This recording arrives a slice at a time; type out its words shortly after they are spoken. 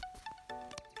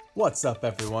What's up,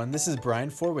 everyone? This is Brian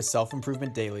Ford with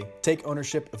Self-Improvement Daily. Take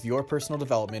ownership of your personal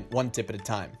development one tip at a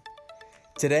time.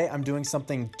 Today, I'm doing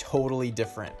something totally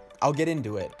different. I'll get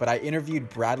into it, but I interviewed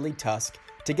Bradley Tusk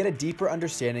to get a deeper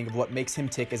understanding of what makes him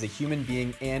tick as a human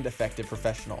being and effective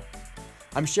professional.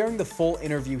 I'm sharing the full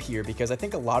interview here because I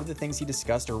think a lot of the things he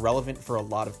discussed are relevant for a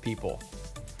lot of people.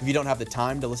 If you don't have the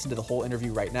time to listen to the whole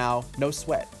interview right now, no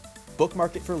sweat.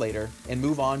 Bookmark it for later and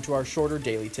move on to our shorter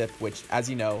daily tip, which, as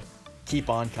you know, keep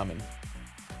on coming.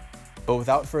 But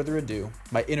without further ado,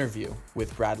 my interview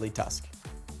with Bradley Tusk.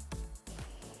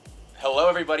 Hello,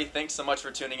 everybody. Thanks so much for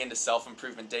tuning in to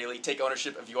Self-Improvement Daily. Take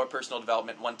ownership of your personal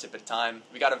development one tip at a time.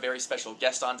 We got a very special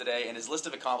guest on today, and his list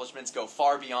of accomplishments go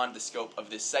far beyond the scope of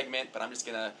this segment, but I'm just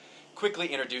going to quickly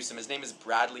introduce him. His name is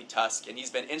Bradley Tusk, and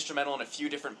he's been instrumental in a few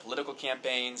different political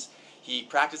campaigns. He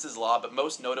practices law, but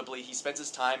most notably, he spends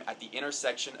his time at the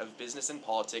intersection of business and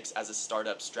politics as a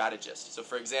startup strategist. So,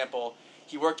 for example,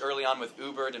 he worked early on with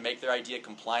Uber to make their idea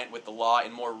compliant with the law,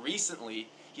 and more recently,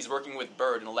 he's working with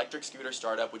Bird, an electric scooter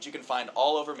startup, which you can find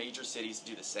all over major cities to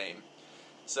do the same.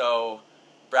 So,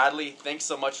 Bradley, thanks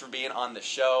so much for being on the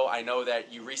show. I know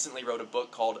that you recently wrote a book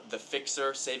called The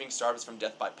Fixer, Saving Startups from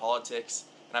Death by Politics,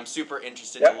 and I'm super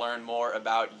interested to learn more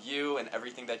about you and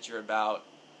everything that you're about.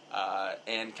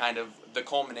 And kind of the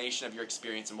culmination of your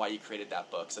experience and why you created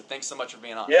that book. So thanks so much for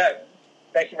being on. Yeah,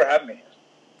 thank you for having me.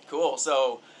 Cool.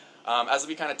 So as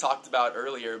we kind of talked about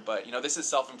earlier, but this is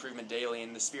Self-Improvement Daily.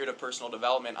 In the spirit of personal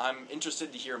development, I'm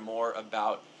interested to hear more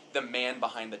about the man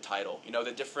behind the title.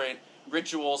 The different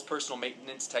rituals, personal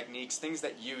maintenance techniques, things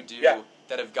that you do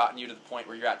that have gotten you to the point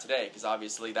where you're at today, because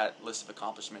obviously that list of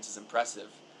accomplishments is impressive.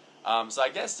 So I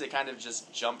guess to kind of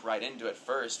just jump right into it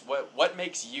first, what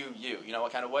makes you you?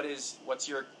 What's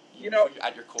your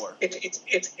at your core?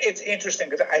 It's interesting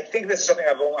because I think this is something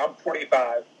I'm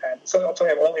 45 and something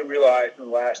I've only realized in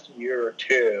the last year or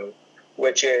two,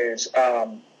 which is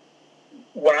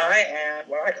when I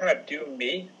kind of do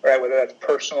me, right, whether that's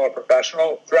personal or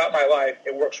professional, throughout my life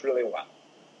it works really well.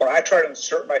 When I try to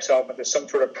insert myself into some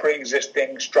sort of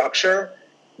pre-existing structure,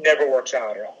 never works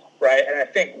out at all. Right, and I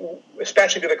think,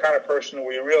 especially to the kind of person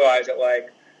where you realize that,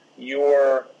 like,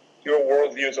 your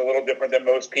worldview is a little different than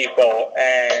most people,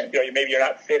 and maybe you're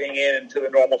not fitting into the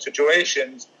normal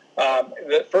situations.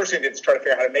 The first thing is to try to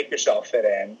figure out how to make yourself fit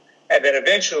in, and then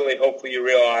eventually, hopefully, you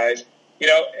realize,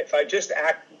 if I just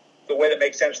act the way that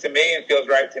makes sense to me and feels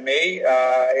right to me,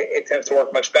 it tends to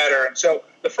work much better. And so,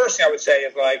 the first thing I would say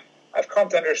is, like, I've come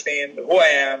to understand who I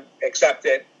am, accept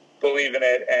it, believe in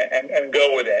it, and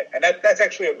go with it. And that's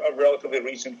actually a relatively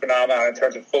recent phenomenon in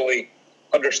terms of fully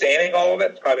understanding all of it.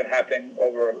 It's probably been happening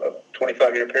over a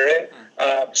 25-year period.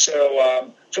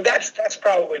 So that's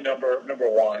probably number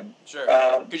one. Sure.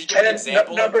 Could you give an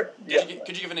example?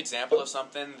 Could you give an example of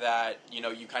something that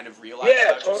you kind of realized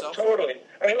about yourself? Totally.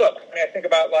 I think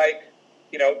about, like,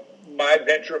 my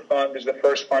venture fund is the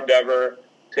first fund ever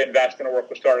to invest in or work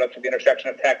with startups at the intersection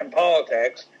of tech and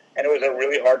politics. And it was a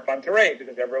really hard fund to raise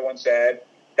because everyone said,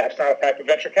 that's not a type of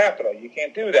venture capital. You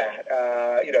can't do that.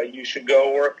 You should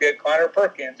go work at Kleiner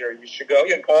Perkins, or you should go,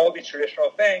 all of these traditional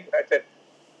things. I said,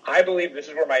 I believe this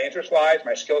is where my interest lies,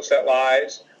 my skill set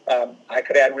lies. I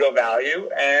could add real value,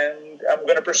 and I'm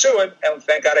going to pursue it. And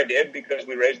thank God I did, because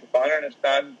we raised the fund, and it's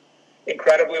done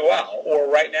incredibly well.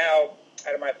 Or right now,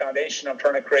 out of my foundation, I'm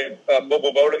trying to create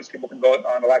mobile voting so people can vote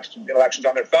on elections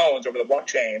on their phones over the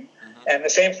blockchain. And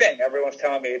the same thing. Everyone's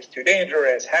telling me it's too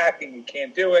dangerous, hacking, you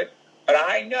can't do it. But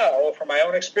I know from my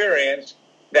own experience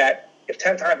that if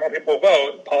 10 times more people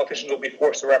vote, politicians will be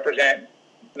forced to represent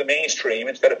the mainstream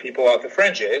instead of people out the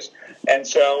fringes. And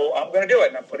so I'm going to do it.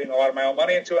 And I'm putting a lot of my own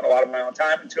money into it and a lot of my own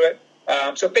time into it.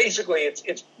 So basically,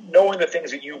 it's knowing the things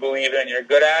that you believe in and you're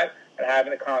good at, and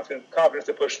having the confidence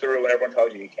to push through when everyone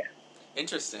tells you you can.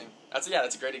 Interesting. That's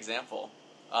a great example.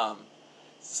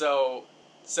 So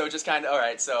just kind of, all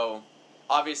right, so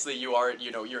obviously you are,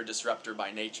 you're a disruptor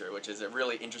by nature, which is a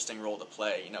really interesting role to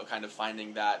play, kind of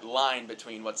finding that line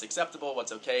between what's acceptable,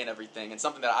 what's okay, and everything. And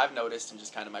something that I've noticed in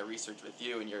just kind of my research with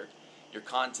you and your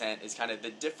content is kind of the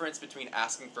difference between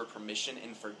asking for permission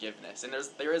and forgiveness. And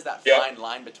there is that fine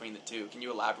line between the two. Can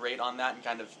you elaborate on that and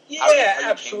kind of how you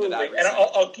absolutely. came to that? And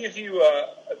I'll give you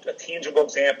a tangible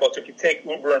example. So if you take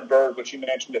Uber and Bird, which you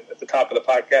mentioned at the top of the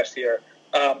podcast here,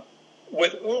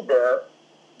 with Uber,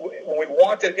 when we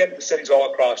wanted to get into cities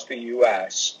all across the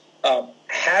U.S.,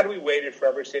 had we waited for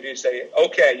every city to say,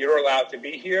 okay, you're allowed to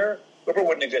be here, Uber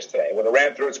wouldn't exist today. It would have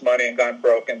ran through its money and gone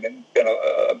broke and been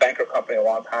a banker company a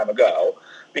long time ago,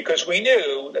 because we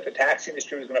knew that the taxi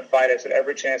industry was going to fight us at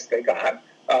every chance they got.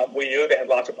 We knew they had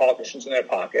lots of politicians in their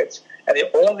pockets, and the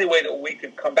only way that we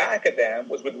could come back at them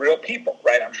was with real people,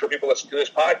 right? I'm sure people listening to this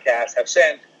podcast have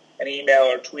sent an email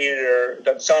or tweeted or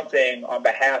done something on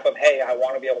behalf of, hey, I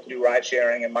want to be able to do ride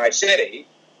sharing in my city.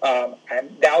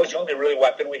 And that was the only really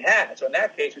weapon we had. So in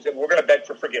that case, we said, we're going to beg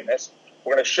for forgiveness.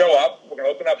 We're going to show up. We're going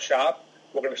to open up shop.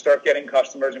 We're going to start getting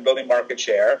customers and building market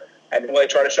share. And then when they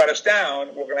try to shut us down,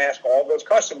 we're going to ask all those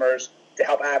customers to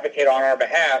help advocate on our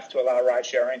behalf to allow ride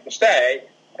sharing to stay.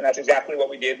 And that's exactly what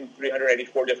we did in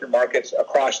 384 different markets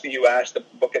across the U.S. The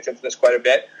book gets into this quite a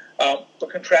bit. But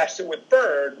contrast it with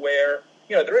Bird, where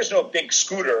there is no big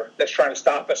scooter that's trying to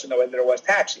stop us in the way that there was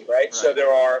taxi, right? So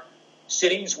there are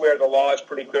cities where the law is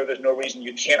pretty clear. There's no reason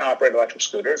you can't operate electric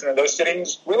scooters. And in those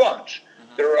cities, we launch.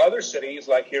 Mm-hmm. There are other cities,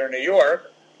 like here in New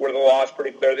York, where the law is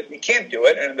pretty clear that you can't do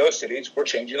it. And in those cities, we're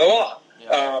changing the law.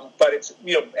 Yeah. But it's,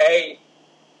 A,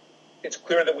 it's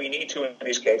clear that we need to in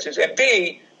these cases. And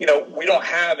B, we don't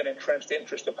have an entrenched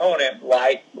interest opponent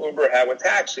like Uber had with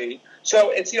taxi. So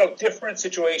it's, different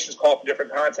situations call for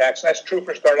different contexts. And that's true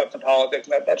for startups and politics.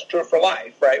 And that's true for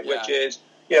life, right? Yeah. Which is,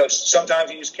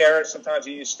 sometimes you use carrots, sometimes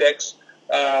you use sticks.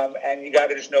 And you got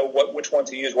to just know which one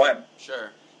to use when. Sure.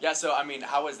 Yeah, so,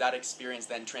 how has that experience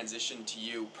then transitioned to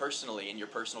you personally in your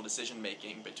personal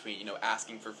decision-making between,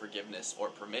 asking for forgiveness or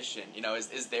permission?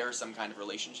 Is there some kind of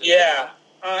relationship? Yeah.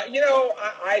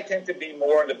 I tend to be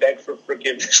more in the beg for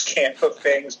forgiveness camp of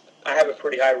things. I have a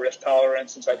pretty high risk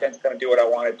tolerance, and so I tend to kind of do what I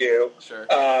want to do. Sure.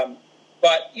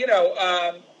 But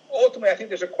ultimately, I think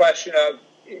there's a question of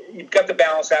you've got to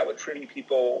balance that with treating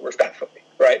people respectfully,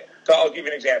 right? So I'll give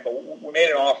you an example. We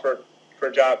made an offer for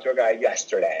a job to a guy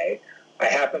yesterday. I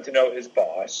happen to know his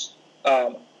boss.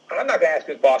 I'm not going to ask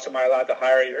his boss, am I allowed to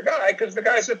hire your guy? Because the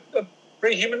guy's a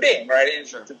pretty human being, right?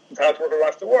 He's entitled to work who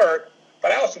wants to work.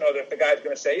 But I also know that if the guy's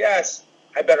going to say yes,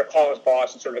 I better call his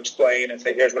boss and sort of explain and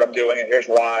say, here's what I'm doing and here's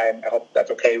why, and I hope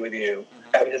that's okay with you.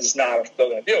 Mm-hmm. If it's not, I'm still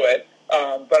going to do it.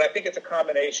 But I think it's a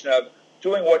combination of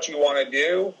doing what you want to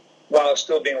do while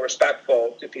still being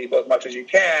respectful to people as much as you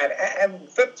can. And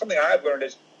something I've learned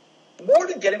is more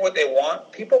than getting what they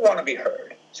want, people want to be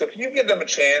heard. So if you give them a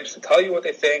chance to tell you what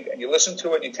they think and you listen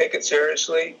to it and you take it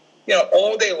seriously,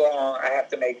 all day long I have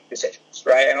to make decisions,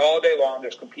 right? And all day long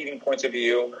there's competing points of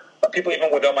view, people even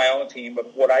within my own team, of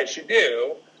what I should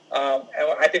do. And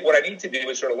I think what I need to do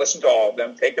is sort of listen to all of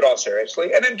them, take it all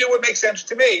seriously, and then do what makes sense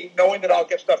to me, knowing that I'll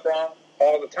get stuff wrong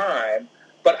all the time.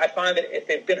 But I find that if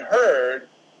they've been heard,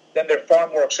 then they're far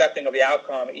more accepting of the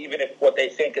outcome, even if what they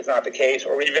think is not the case,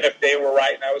 or even if they were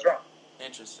right and I was wrong.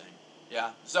 Interesting.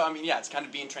 Yeah. So, it's kind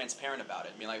of being transparent about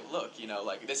it. Look,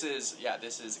 this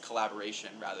is collaboration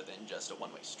rather than just a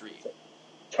one-way street.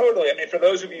 Totally. For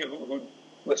those of you who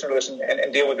listen to this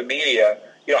and deal with the media,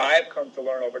 I've come to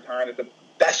learn over time that the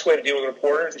best way to deal with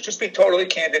reporters is just be totally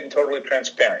candid and totally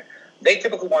transparent. They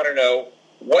typically want to know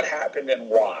what happened and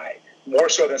why, more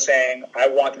so than saying, I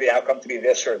want the outcome to be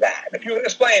this or that. And if you can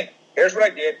explain, here's what I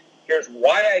did, here's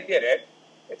why I did it,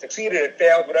 it succeeded, it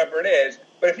failed, whatever it is.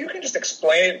 But if you can just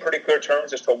explain it in pretty clear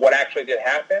terms as to what actually did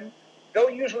happen,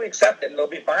 they'll usually accept it and they'll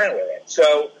be fine with it.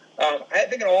 So I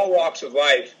think in all walks of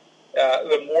life,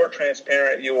 the more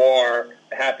transparent you are,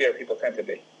 the happier people tend to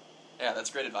be. Yeah, that's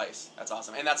great advice. That's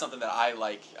awesome. And that's something that I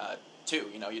like, too.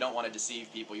 You don't want to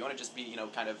deceive people. You want to just be,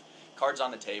 kind of cards on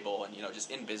the table and,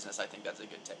 just in business, I think that's a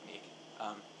good technique.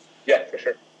 Yeah, for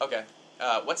sure. Okay.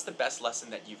 What's the best lesson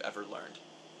that you've ever learned?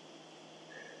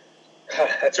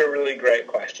 That's a really great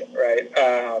question, right?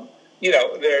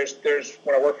 There's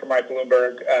when I worked for Mike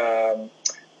Bloomberg,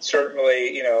 certainly,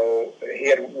 he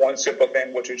had one simple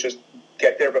thing, which was just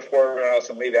get there before everyone else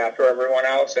and leave after everyone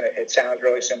else. And it sounds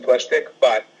really simplistic,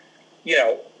 but,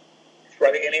 for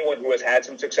I think anyone who has had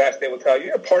some success, they will tell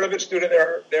you, part of it's due to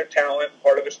their talent,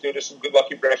 part of it's due to some good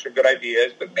lucky breaks or good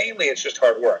ideas, but mainly it's just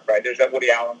hard work, right? There's that Woody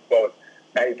Allen quote,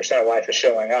 90% of life is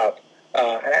showing up.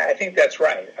 And I think that's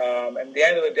right. And at the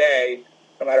end of the day,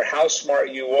 no matter how smart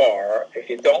you are, if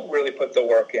you don't really put the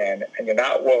work in and you're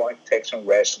not willing to take some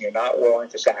risks and you're not willing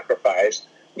to sacrifice,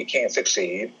 you can't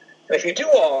succeed. And if you do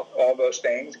all those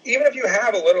things, even if you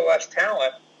have a little less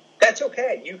talent, that's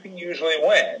okay. You can usually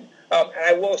win. And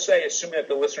I will say, assuming that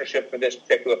the listenership for this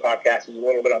particular podcast is a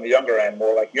little bit on the younger end,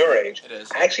 more like your age, it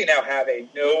is. I actually now have a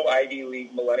no Ivy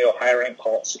League millennial hiring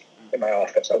policy in my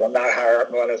office. I will not hire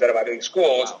millennials out of Ivy League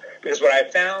schools because what I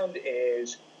found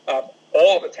is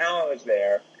all the talent is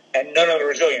there and none of the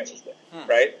resilience is there,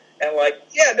 right? And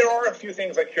there are a few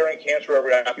things like curing cancer over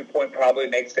an acupoint probably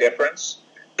makes a difference.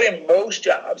 But in most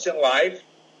jobs in life,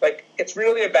 like it's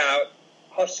really about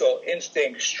hustle,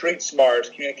 instinct, street smarts,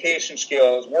 communication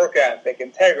skills, work ethic,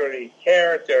 integrity,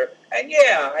 character, and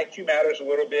yeah, IQ matters a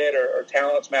little bit, or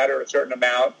talents matter a certain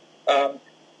amount.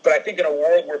 But I think in a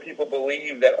world where people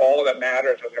believe that all that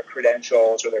matters are their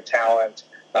credentials or their talent,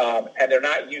 and they're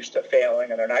not used to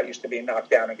failing and they're not used to being knocked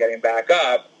down and getting back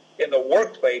up, in the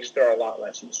workplace, they're a lot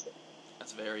less useful.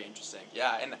 That's very interesting.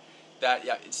 Yeah, and that,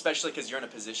 yeah, especially because you're in a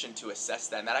position to assess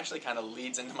that. And that actually kind of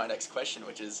leads into my next question,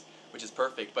 which is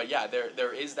perfect. But yeah,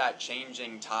 there is that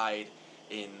changing tide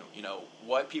in, you know,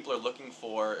 what people are looking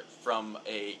for from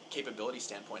a capability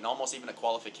standpoint, and almost even a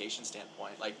qualification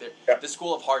standpoint. Like the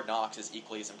School of Hard Knocks is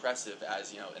equally as impressive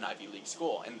as, you know, an Ivy League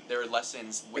school, and there are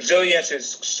lessons. Resilience is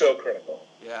so critical.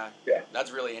 Yeah,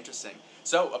 that's really interesting.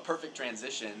 So a perfect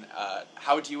transition.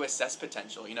 How do you assess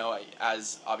potential? You know,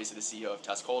 as obviously the CEO of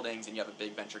Tusk Holdings, and you have a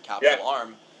big venture capital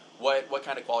arm. What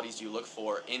kind of qualities do you look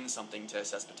for in something to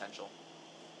assess potential?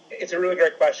 It's a really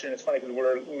great question. It's funny because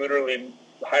we're literally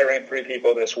hiring 3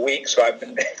 people this week, so I've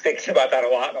been thinking about that a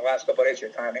lot in the last couple of days.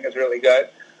 Your timing is really good.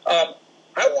 I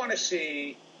want to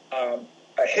see a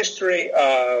history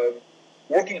of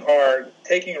working hard,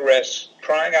 taking risks,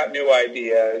 trying out new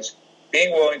ideas,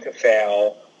 being willing to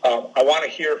fail. I want to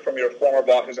hear from your former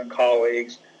bosses and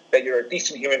colleagues that you're a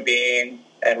decent human being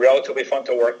and relatively fun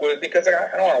to work with, because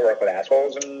I don't want to work with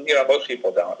assholes, and you know most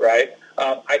people don't, right?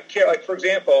 I care. Like for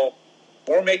example,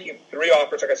 we're making 3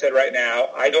 offers, like I said, right now.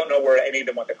 I don't know where any of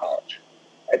them went to college.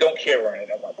 I don't care where any of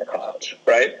them went to college,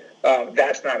 right?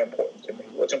 That's not important to me.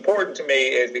 What's important to me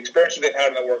is the experiences they've had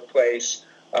in the workplace,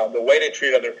 the way they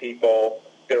treat other people,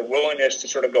 their willingness to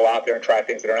sort of go out there and try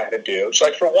things they don't know how to do. So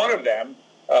like for one of them,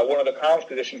 one of the college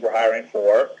positions we're hiring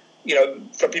for, you know,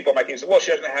 some people might say, well,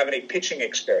 she doesn't have any pitching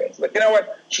experience. Like, you know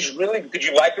what? She's really, did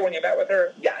you like her when you met with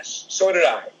her? Yes. So did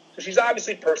I. So she's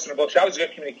obviously personable. She obviously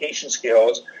has communication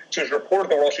skills. She was reported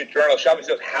to the Wall Street Journal. She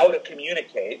obviously knows how to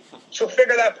communicate. She'll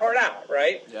figure that part out,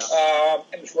 right? Yeah.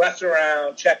 And it's less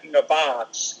around checking a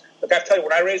box. Like I tell you,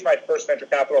 when I raised my first venture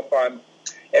capital fund,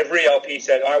 every LP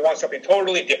said, I want something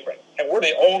totally different. And we're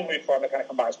the only fund that kind of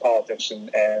combines politics and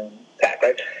tech,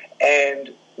 right?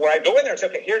 And when I go in there and say,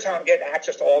 okay, here's how I'm getting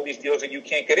access to all these deals that you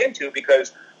can't get into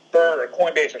because Bird or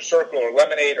Coinbase or Circle or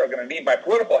Lemonade are going to need my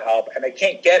political help, and they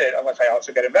can't get it unless I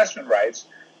also get investment rights.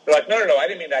 They're like, no, I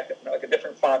didn't mean that different, like a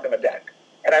different font in the deck.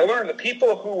 And I learned the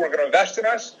people who were going to invest in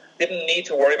us didn't need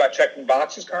to worry about checking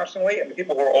boxes constantly, and the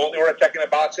people who were only were checking the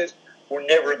boxes were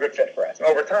never a good fit for us. And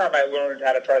over time, I learned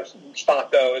how to try to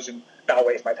spot those and not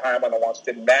waste my time on the ones that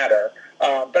didn't matter.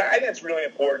 But I think it's really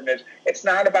important. It's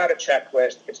not about a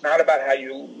checklist. It's not about how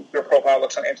your profile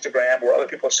looks on Instagram or other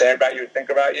people say about you or think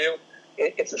about you.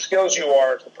 It's the skills you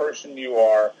are, it's the person you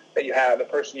are, that you have, the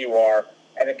person you are,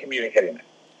 and then communicating it.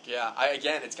 Yeah,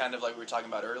 again, it's kind of like we were talking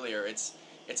about earlier. It's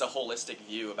a holistic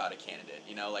view about a candidate.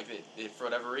 You know, like for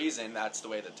whatever reason, that's the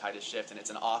way the tide is shift, and it's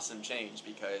an awesome change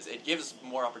because it gives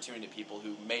more opportunity to people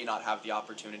who may not have the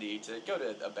opportunity to go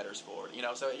to a better school. You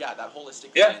know, so yeah, that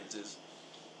holistic lens is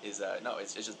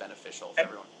it's just beneficial for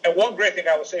everyone. And one great thing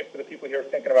I will say for the people here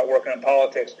thinking about working in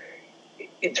politics,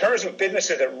 in terms of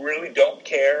businesses that really don't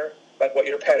care like what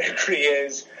your pedigree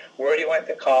is, where you went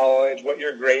to college, what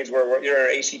your grades were, what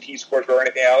your ACT scores were, or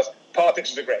anything else,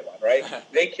 politics is a great one, right?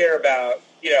 They care about,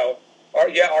 you know, are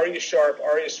you sharp?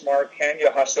 Are you smart? Can you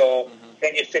hustle? Mm-hmm.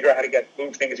 Can you figure out how to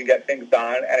move things and get things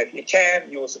done? And if you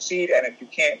can, you will succeed. And if you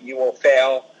can't, you will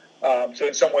fail. So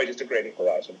in some ways, it's a great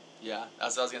equalizer. Yeah,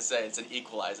 that's what I was going to say. It's an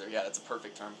equalizer. Yeah, that's a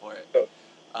perfect term for it. So,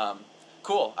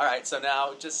 cool. All right. So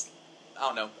now just, I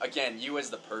don't know, again, you as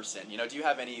the person, you know, do you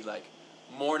have any, like,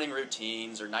 morning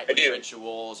routines or nightly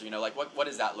rituals, or, you know, like what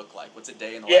does that look like? What's a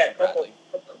day in the life of Bradley?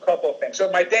 A couple of things.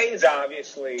 So my day is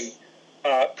obviously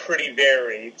pretty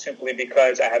varied simply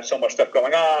because I have so much stuff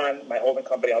going on. My holding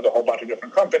company owns a whole bunch of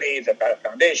different companies. I've got a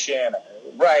foundation,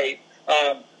 I write.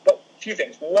 But a few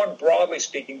things. One, broadly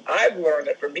speaking, I've learned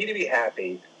that for me to be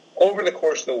happy over the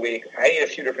course of the week, I need a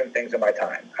few different things in my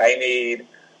time. I need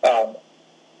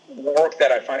work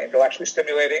that I find intellectually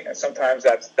stimulating, and sometimes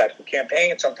that's the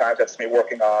campaign, and sometimes that's me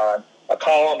working on a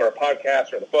column or a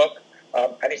podcast or the book.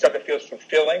 I need stuff that feels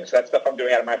fulfilling, so that's stuff I'm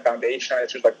doing out of my foundation.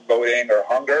 It's just like voting or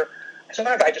hunger.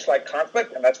 Sometimes I just like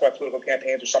conflict, and that's why political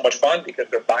campaigns are so much fun, because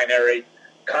they're binary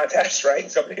contests,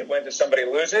 right? Somebody wins and somebody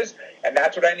loses, and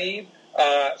that's what I need.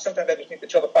 Sometimes I just need to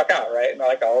chill the fuck out, right? And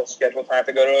I'll schedule time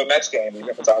to go to a Mets game, even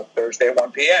if it's on Thursday at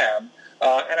 1 p.m.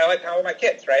 And I like time with my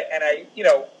kids, right? And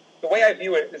the way I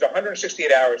view it is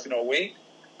 168 hours in a week.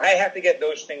 I have to get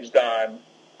those things done,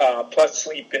 plus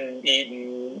sleep and eat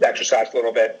and exercise a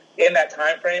little bit in that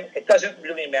time frame. It doesn't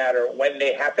really matter when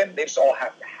they happen. They just all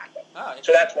have to happen. Oh,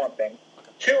 so that's one thing.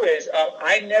 Okay. Two is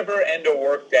I never end a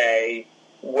workday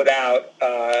without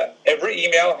every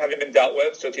email having been dealt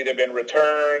with. So it's either been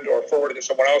returned or forwarded to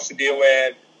someone else to deal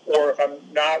with, or if I'm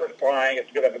not replying, it's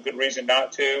because I have a good reason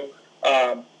not to.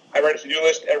 I write a to-do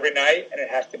list every night, and it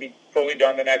has to be fully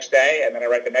done the next day, and then I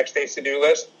write the next day's to-do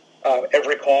list.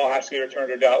 Every call has to be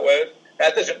returned or dealt with.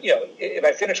 That doesn't, if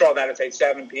I finish all that at, say,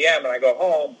 7 p.m. and I go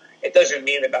home, it doesn't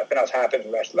mean that nothing else happens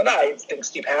the rest of the night. Things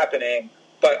keep happening.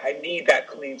 But I need that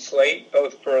clean slate,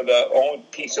 both for the own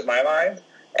peace of my mind,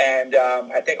 and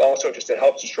I think also just it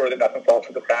helps ensure that nothing falls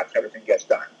through the cracks and everything gets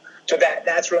done. So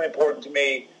that's really important to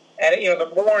me. And, in the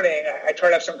morning, I try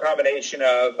to have some combination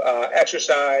of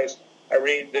exercise. I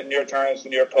read the New York Times, the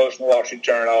New York Post, and the Wall Street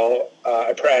Journal.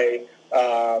 I pray,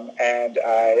 and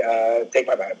I take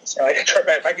my vitamins. And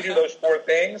if I can do those four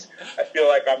things, I feel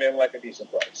like I'm in like a decent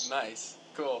place. Nice.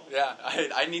 Cool. Yeah,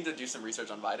 I need to do some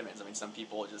research on vitamins. I mean, some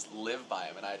people just live by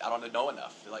them, and I don't know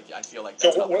enough. Like, I feel like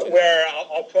that's where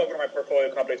I'll plug one of my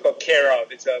portfolio companies. It's called Care of.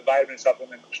 It's a vitamin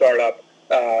supplement startup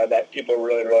that people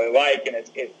really, really like, and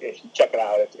check it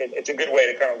out. It's a good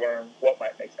way to kind of learn what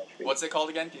might make sense for you. What's it called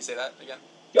again? Can you say that again?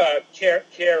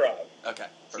 Care of. Okay.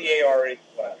 CARE.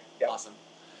 Yeah. Awesome.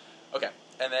 Okay,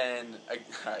 and then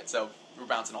all right. So we're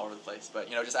bouncing all over the place, but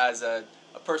just as a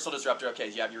personal disruptor, okay,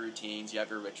 you have your routines, you have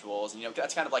your rituals, and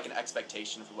that's kind of like an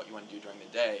expectation for what you want to do during the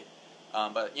day.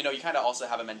 But you kind of also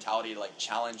have a mentality to like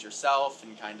challenge yourself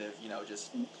and kind of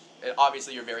just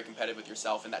obviously you're very competitive with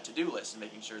yourself in that to-do list and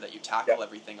making sure that you tackle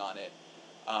everything on it.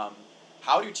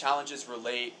 How do challenges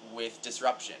relate with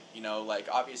disruption? Like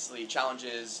obviously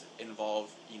challenges involve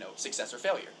success or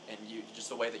failure, and just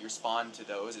the way that you respond to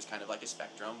those is kind of like a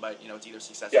spectrum, but it's either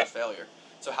success or failure.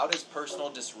 So how does personal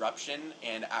disruption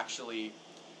and actually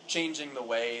changing the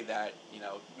way that,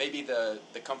 maybe the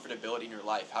comfortability in your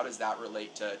life, how does that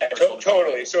relate to personal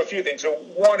Totally. So a few things. So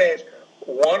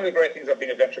one of the great things about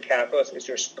being a venture capitalist is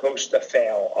you're supposed to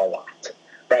fail a lot,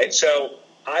 right? So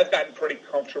I've gotten pretty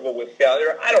comfortable with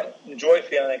failure. I don't enjoy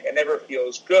failing. It never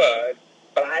feels good.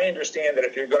 But I understand that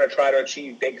if you're going to try to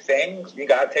achieve big things, you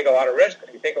got to take a lot of risk.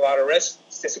 If you take a lot of risks,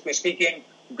 statistically speaking,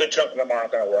 a good chunk of them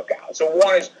aren't going to work out. So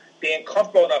one is being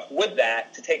comfortable enough with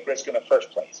that to take risk in the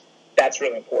first place. That's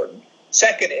really important.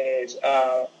 Second is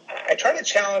I try to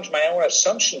challenge my own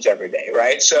assumptions every day,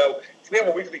 right? So if we have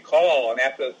a weekly call and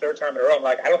after the third time in a row, I'm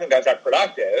like, I don't think that's that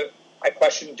productive. I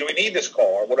question, do we need this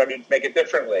call or what do I need to make it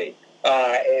differently?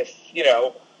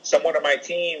 If, someone on my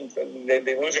team,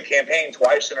 they lose a campaign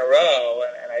twice in a row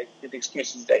and I give the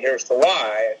excuses that here's the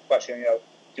lie, I question,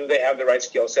 do they have the right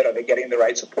skill set? Are they getting the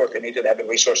right support they need? Do they have the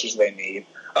resources they need?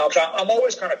 So I'm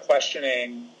always kind of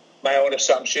questioning my own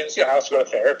assumptions. I also go to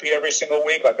therapy every single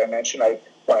week. Like I mentioned,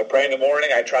 when I pray in the morning,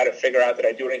 I try to figure out that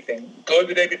I do anything good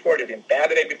the day before, did anything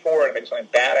bad the day before, and if I do something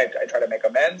bad, I try to make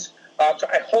amends. So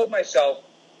I hold myself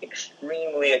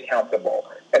extremely accountable.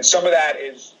 And some of that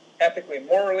is ethically,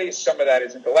 morally, some of that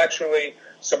is intellectually,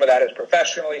 some of that is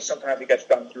professionally. Sometimes it gets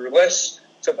done through lists,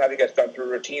 sometimes it gets done through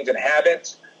routines and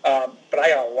habits. But I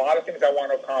got a lot of things I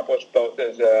want to accomplish, both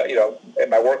as in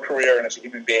my work career and as a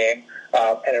human being.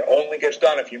 And it only gets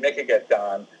done if you make it get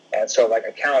done. And so, like,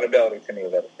 accountability to me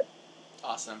is everything.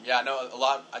 Awesome. Yeah, no,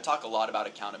 I talk a lot about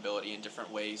accountability and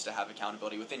different ways to have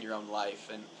accountability within your own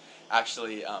life. And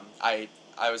actually, I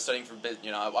was studying for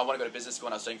I want to go to business school,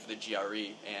 and I was studying for the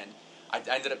GRE, and I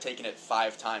ended up taking it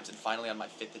 5 times, and finally on my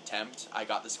 5th attempt, I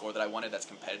got the score that I wanted. That's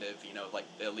competitive, like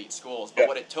the elite schools. But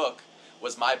what it took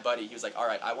was my buddy. He was like, all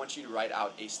right, I want you to write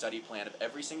out a study plan of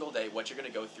every single day, what you're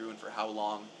going to go through and for how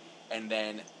long. And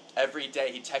then every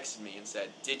day he texted me and said,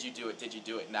 did you do it? Did you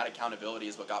do it? And that accountability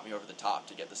is what got me over the top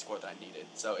to get the score that I needed.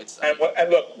 So it's... And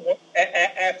look,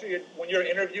 when you're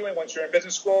interviewing, once you're in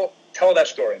business school, tell that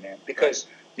story, man. Because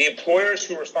the employers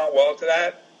who respond well to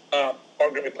that are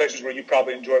going to be places where you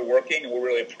probably enjoy working and will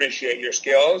really appreciate your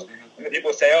skills. Mm-hmm. And the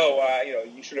people say,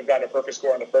 you should have gotten a perfect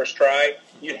score on the first try.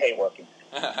 You'd hate working.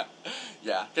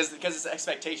 Yeah, because it's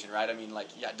expectation, right? I mean,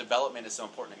 development is so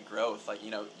important in growth.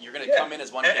 You're going to come in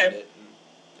as one candidate.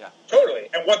 Totally.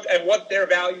 And what their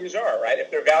values are, right?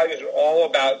 If their values are all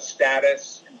about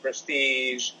status and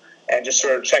prestige and just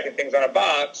sort of checking things on a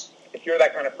box, if you're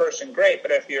that kind of person, great.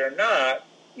 But if you're not,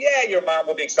 your mom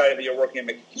will be excited that you're working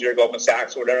at McKinsey or Goldman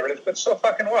Sachs or whatever it is, but so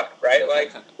fucking what,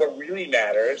 right? What really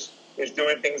matters is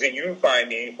doing things that you find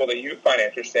meaningful, that you find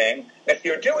interesting. And if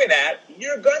you're doing that,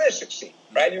 you're going to succeed,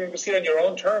 right? You're going to succeed on your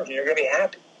own terms, and you're going to be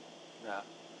happy.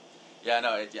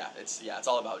 It's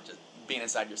all about just being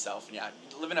inside yourself and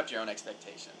living up to your own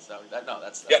expectations. So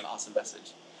that's an awesome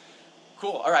message.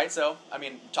 Cool. All right. So,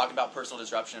 talking about personal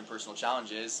disruption and personal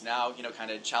challenges, now,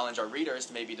 kind of challenge our readers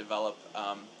to maybe develop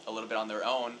a little bit on their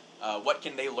own. What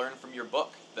can they learn from your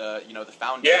book the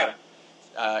founder. Yeah.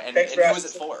 And who was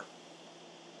it for?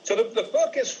 So the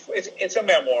book it's a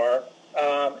memoir,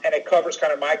 and it covers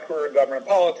kind of my career in government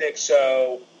politics.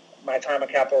 So my time on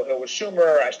Capitol Hill with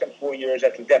Schumer, I spent 4 years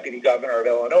as the deputy governor of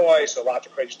Illinois, so lots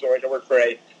of crazy stories. I worked for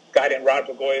a guy named Rod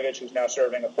Blagojevich, who's now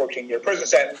serving a 14-year prison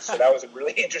sentence, so that was a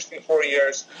really interesting 4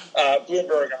 years.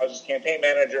 Bloomberg, I was his campaign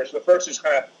manager. So the first is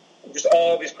kind of just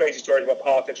all these crazy stories about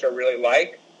politics are really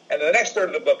like. And then the next third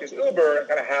of the book is Uber and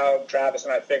kind of how Travis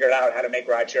and I figured out how to make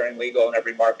ride-sharing legal in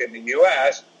every market in the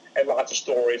U.S., and lots of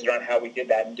stories around how we did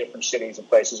that in different cities and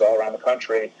places all around the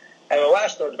country. And the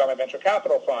last third is about my venture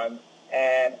capital fund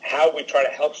and how we try to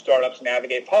help startups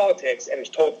navigate politics, and it's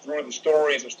told through the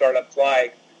stories of startups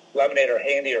like Lemonade or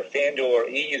Handy or FanDuel or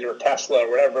Ease or Tesla or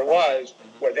whatever it was,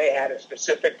 where they had a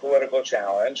specific political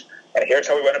challenge, and here's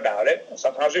how we went about it. And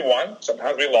sometimes we won,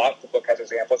 sometimes we lost. The book has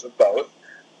examples of both.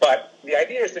 But the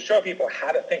idea is to show people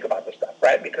how to think about this stuff,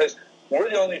 right? Because we're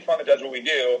the only fund that does what we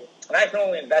do, and I can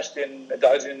only invest in a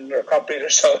dozen or companies or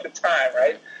so at a time,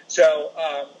 right? So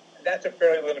that's a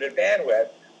fairly limited bandwidth.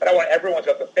 But I want everyone to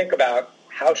have to think about,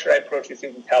 how should I approach these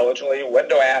things intelligently? When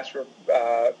do I ask for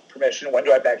permission? When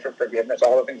do I beg for forgiveness?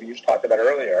 All the things that you just talked about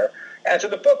earlier. And so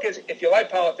the book is, if you like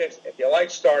politics, if you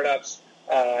like startups,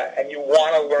 and you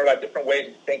want to learn about different ways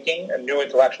of thinking and new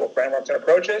intellectual frameworks and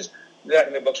approaches, then I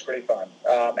think the book's pretty fun.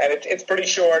 And it's pretty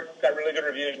short, got really good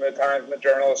reviews in the Times and the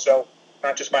Journal, so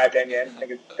not just my opinion. I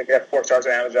think it got 4 stars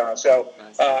on Amazon. So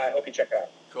nice. I hope you check it out.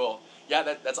 Cool. Yeah,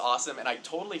 that's awesome. And I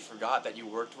totally forgot that you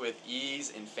worked with Ease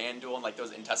and FanDuel and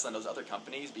and Tesla and those other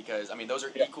companies, because those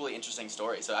are equally interesting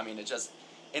stories. So it's just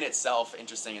in itself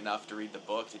interesting enough to read the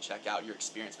book, to check out your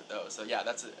experience with those. So yeah,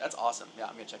 that's awesome. Yeah,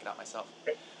 I'm gonna check it out myself.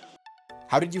 Great.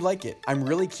 How did you like it? I'm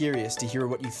really curious to hear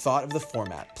what you thought of the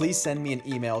format. Please send me an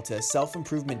email to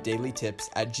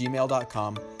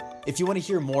selfimprovementdailytips@gmail.com if you want to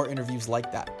hear more interviews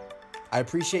like that. I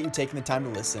appreciate you taking the time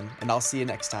to listen, and I'll see you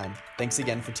next time. Thanks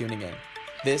again for tuning in.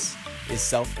 This is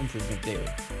Self Improvement Daily.